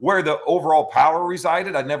 Now, where the overall power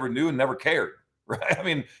resided, I never knew and never cared, right? I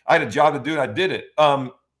mean, I had a job to do and I did it.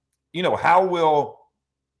 How will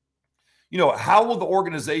the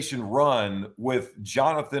organization run with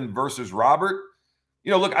Jonathan versus Robert?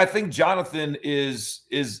 Look, I think Jonathan is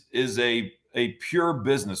a pure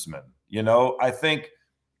businessman. I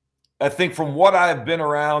think from what I've been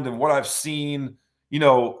around and what I've seen,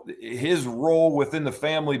 his role within the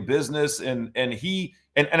family business and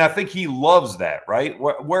I think he loves that, right?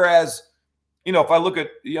 Whereas, if I look at,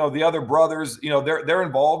 the other brothers, they're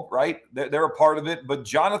involved, right? They're a part of it. But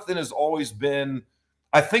Jonathan has always been,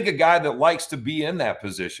 I think, a guy that likes to be in that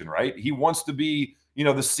position, right? He wants to be, the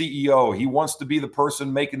CEO. He wants to be the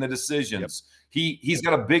person making the decisions. Yep. He's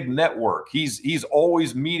got a big network. He's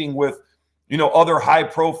always meeting with, other high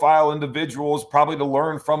profile individuals, probably to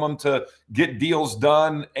learn from them to get deals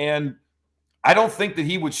done. And I don't think that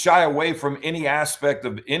he would shy away from any aspect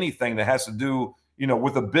of anything that has to do,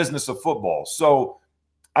 with the business of football. So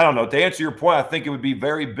I don't know, to answer your point, I think it would be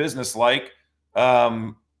very business-like.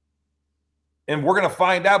 And we're going to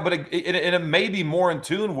find out, but it may be more in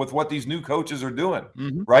tune with what these new coaches are doing,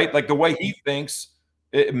 right? Like the way he thinks,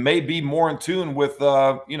 it may be more in tune with,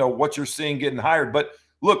 what you're seeing getting hired. But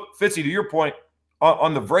look, Fitzy, to your point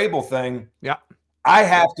on the Vrabel thing, I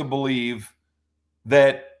have to believe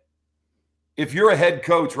that if you're a head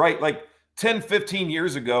coach, right, like 10, 15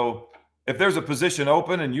 years ago, if there's a position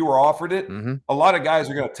open and you were offered it, a lot of guys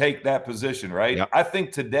are going to take that position, right? Yep. I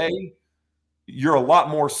think today you're a lot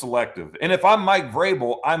more selective. And if I'm Mike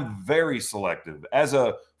Vrabel, I'm very selective. As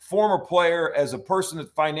a former player, as a person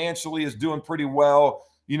that financially is doing pretty well,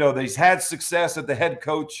 that he's had success at the head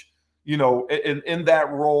coach, in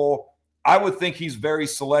that role, I would think he's very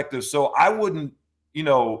selective. So I wouldn't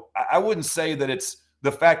say that it's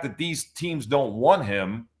the fact that these teams don't want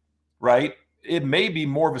him, right? It may be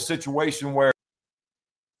more of a situation where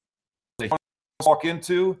they walk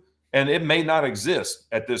into, and it may not exist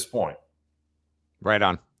at this point. Right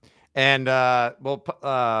on. And we'll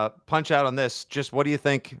punch out on this. Just what do you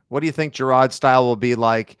think? What do you think Jerod's style will be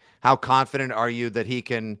like? How confident are you that he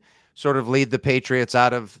can sort of lead the Patriots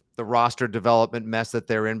out of the roster development mess that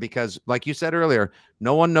they're in? Because, like you said earlier,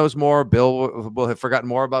 no one knows more. Bill will have forgotten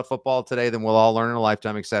more about football today than we'll all learn in a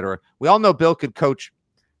lifetime, et cetera. We all know Bill could coach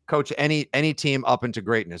any team up into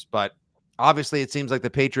greatness, but obviously it seems like the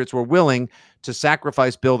Patriots were willing to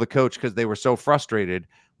sacrifice Bill the coach because they were so frustrated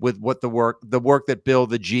with what the work that Bill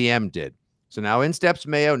the GM did. So now in steps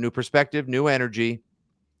Mayo, new perspective, new energy,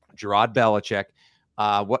 Jerod Belichick.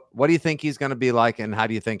 What do you think he's going to be like, and how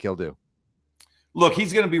do you think he'll do? Look,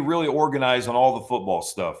 he's going to be really organized on all the football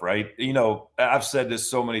stuff, right? I've said this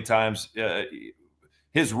so many times.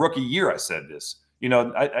 His rookie year, I said this.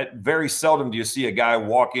 I very seldom do you see a guy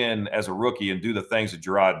walk in as a rookie and do the things that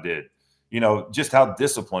Jerod did. Just how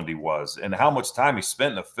disciplined he was and how much time he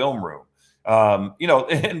spent in the film room.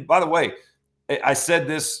 And by the way, I said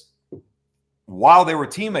this while they were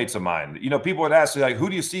teammates of mine. People would ask me, like, who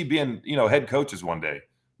do you see being, head coaches one day?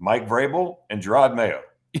 Mike Vrabel and Jerod Mayo.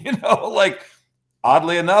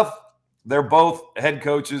 Oddly enough, they're both head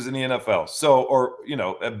coaches in the NFL. So, or,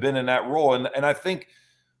 have been in that role. And I think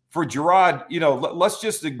for Jerod, let's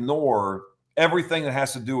just ignore everything that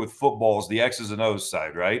has to do with footballs, the X's and O's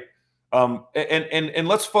side, right? And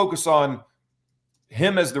let's focus on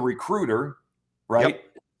him as the recruiter, right?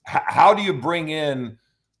 Yep. How do you bring in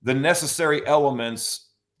the necessary elements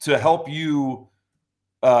to help you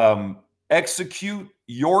execute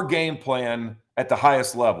your game plan at the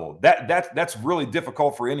highest level? That's really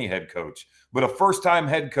difficult for any head coach. But a first-time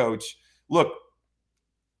head coach, look,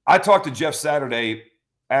 I talked to Jeff Saturday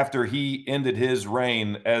after he ended his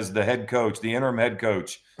reign as the head coach, the interim head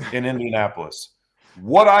coach in Indianapolis.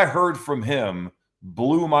 What I heard from him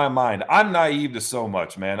blew my mind. I'm naive to so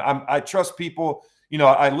much, man. I trust people.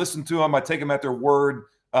 I listen to them. I take them at their word.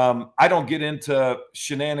 I don't get into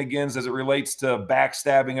shenanigans as it relates to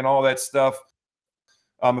backstabbing and all that stuff.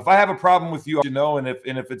 If I have a problem with you, and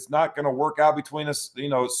if it's not going to work out between us,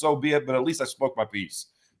 so be it. But at least I spoke my piece.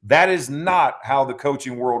 That is not how the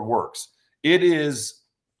coaching world works. It's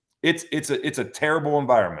a terrible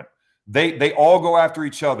environment. They all go after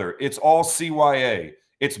each other. It's all CYA.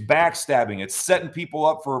 It's backstabbing. It's setting people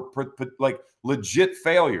up for like legit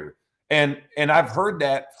failure. And I've heard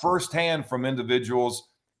that firsthand from individuals,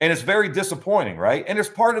 and it's very disappointing, right? And there's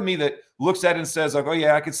part of me that looks at it and says, like, oh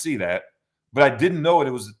yeah, I could see that, but I didn't know it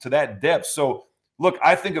was to that depth. So look,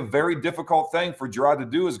 I think a very difficult thing for Jerod to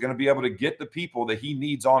do is going to be able to get the people that he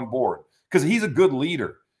needs on board, because he's a good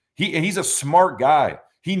leader. He's a smart guy.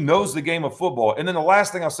 He knows the game of football. And then the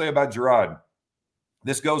last thing I'll say about Jerod,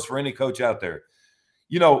 this goes for any coach out there.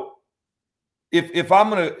 You know, if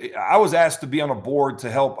I was asked to be on a board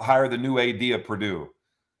to help hire the new AD at Purdue,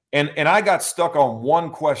 and I got stuck on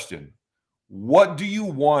one question: what do you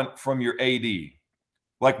want from your AD?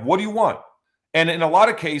 Like, what do you want? And in a lot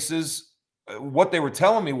of cases, what they were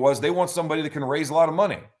telling me was they want somebody that can raise a lot of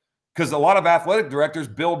money, because a lot of athletic directors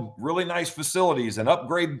build really nice facilities and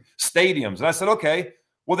upgrade stadiums. And I said, okay,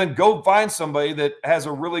 well then go find somebody that has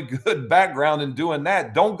a really good background in doing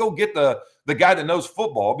that. Don't go get the guy that knows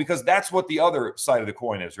football, because that's what the other side of the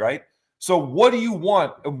coin is, right? So what do you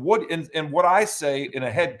want? And what I say in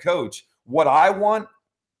a head coach, what I want,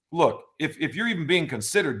 look, if you're even being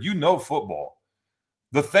considered, you know football.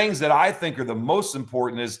 The things that I think are the most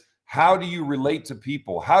important is, how do you relate to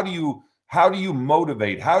people? How do you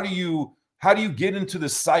motivate? How do you get into the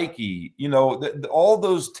psyche? You know, all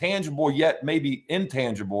those tangible yet maybe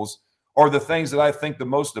intangibles are the things that I think the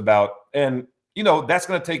most about. And, you know, that's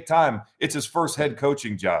going to take time. It's his first head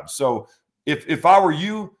coaching job. So if I were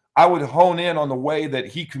you, I would hone in on the way that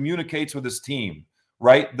he communicates with his team,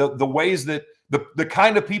 right? The ways that the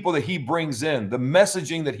kind of people that he brings in, the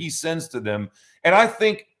messaging that he sends to them. And I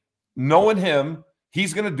think, knowing him,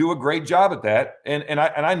 he's going to do a great job at that. And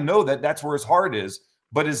I know that that's where his heart is.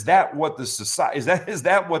 But is that what the society, is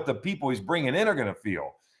that what the people he's bringing in are going to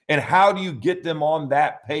feel? And how do you get them on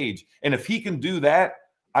that page? And if he can do that,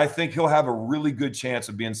 I think he'll have a really good chance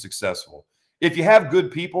of being successful. If you have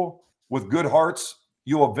good people with good hearts,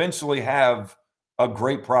 you'll eventually have a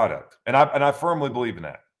great product. And I firmly believe in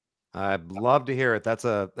that. I'd love to hear it. That's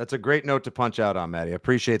a great note to punch out on, Matty. I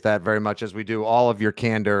appreciate that very much, as we do all of your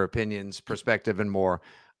candor, opinions, perspective, and more.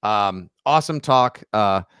 Awesome talk.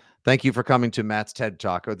 Thank you for coming to Matt's TED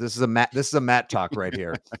Talk. This is a Matt talk right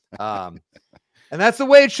here. And that's the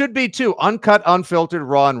way it should be too. Uncut, unfiltered,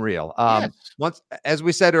 raw, and real. Yes. Once, as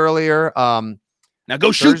we said earlier, now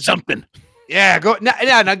go shoot something. Yeah, go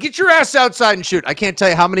now get your ass outside and shoot. I can't tell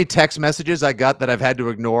you how many text messages I got that I've had to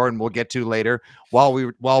ignore, and we'll get to later while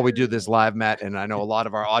we do this live, Matt. And I know a lot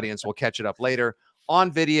of our audience will catch it up later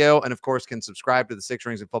on video, and of course can subscribe to the Six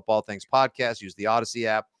Rings and Football Things podcast. Use the Odyssey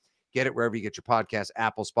app. Get it wherever you get your podcast,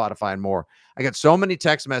 Apple, Spotify, and more. I got so many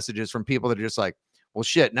text messages from people that are just like, well,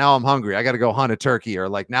 shit, now I'm hungry. I got to go hunt a turkey, or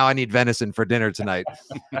like, now I need venison for dinner tonight.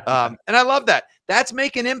 And I love that. That's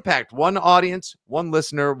making impact. One audience, one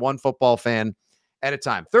listener, one football fan at a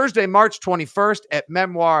time. Thursday, March 21st at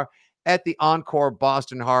Memoir at the Encore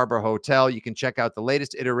Boston Harbor Hotel. You can check out the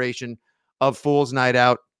latest iteration of Fool's Night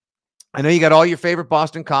Out. I know you got all your favorite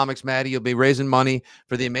Boston comics, Maddie. You'll be raising money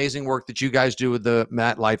for the amazing work that you guys do with the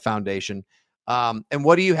Matt Light Foundation. And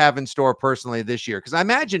what do you have in store personally this year? Because I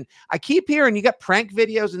imagine, I keep hearing you got prank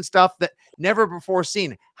videos and stuff that never before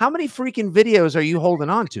seen. How many freaking videos are you holding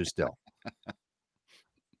on to still?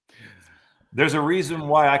 There's a reason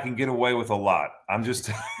why I can get away with a lot. I'm just,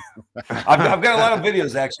 I've got a lot of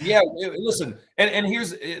videos actually. Yeah, listen, and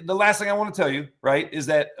here's the last thing I want to tell you, right, is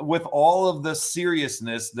that with all of the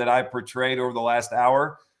seriousness that I portrayed over the last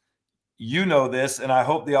hour, you know this, and I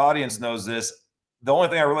hope the audience knows this. The only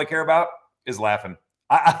thing I really care about is laughing.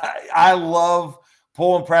 I love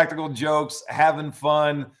pulling practical jokes, having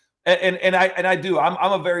fun, and I do.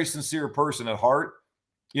 I'm a very sincere person at heart.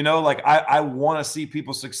 You know, like I want to see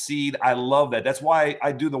people succeed. I love that. That's why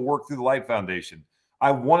I do the work through the Light Foundation.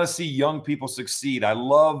 I want to see young people succeed. I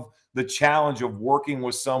love the challenge of working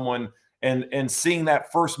with someone and seeing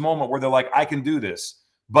that first moment where they're like, I can do this.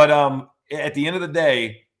 But at the end of the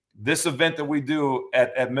day, this event that we do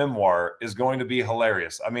at Memoir is going to be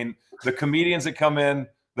hilarious. I mean, the comedians that come in,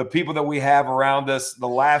 the people that we have around us, the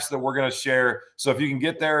laughs that we're going to share. So if you can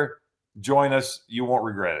get there, join us. You won't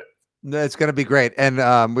regret it. It's going to be great. And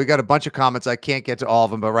we got a bunch of comments. I can't get to all of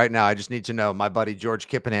them, but right now I just need to know my buddy George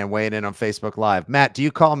Kippanan weighing in on Facebook Live. Matt, do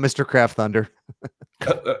you call him Mr. Kraft Thunder?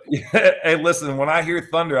 Hey, listen, when I hear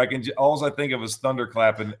thunder, all I think of is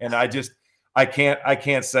thunderclap. And I can't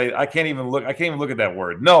even look at that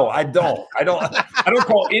word. No, I don't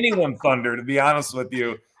call anyone thunder, to be honest with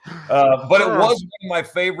you. But it was one of my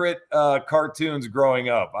favorite cartoons growing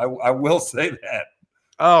up. I will say that.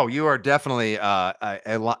 Oh, you are definitely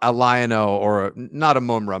a Lion-O, or not a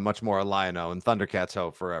Mumra, much more a Lion-O, and Thundercats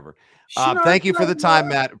ho forever. Thank you for the time,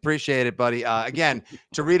 Matt. Appreciate it, buddy. Again,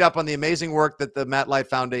 to read up on the amazing work that the Matt Light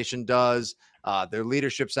Foundation does, their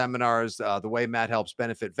leadership seminars, the way Matt helps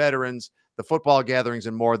benefit veterans, the football gatherings,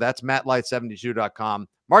 and more, that's mattlight72.com.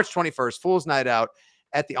 March 21st, Fool's Night Out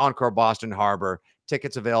at the Encore Boston Harbor.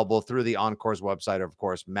 Tickets available through the Encore's website, of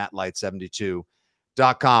course,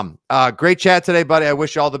 mattlight72.com. Great chat today, buddy. I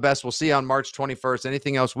wish you all the best. We'll see you on March 21st.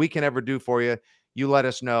 Anything else we can ever do for you, you let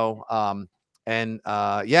us know.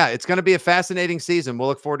 Yeah, it's going to be a fascinating season. We'll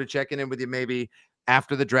look forward to checking in with you maybe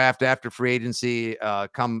after the draft, after free agency,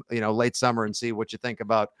 come late summer, and see what you think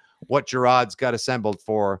about what Jerod's got assembled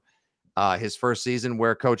for his first season,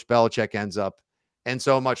 where Coach Belichick ends up, and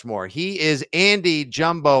so much more. He is Andy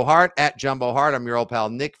Jumbo Hart at Jumbo Hart. I'm your old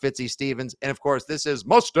pal Nick Fitzy Stevens, and of course, this is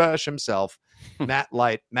Mustache himself, Matt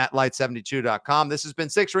Light, mattlight72.com. This has been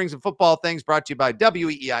Six Rings of Football Things, brought to you by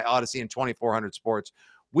WEEI Odyssey and 2400 Sports.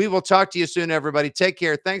 We will talk to you soon, everybody. Take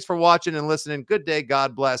care. Thanks for watching and listening. Good day.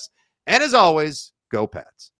 God bless. And as always, go Pats.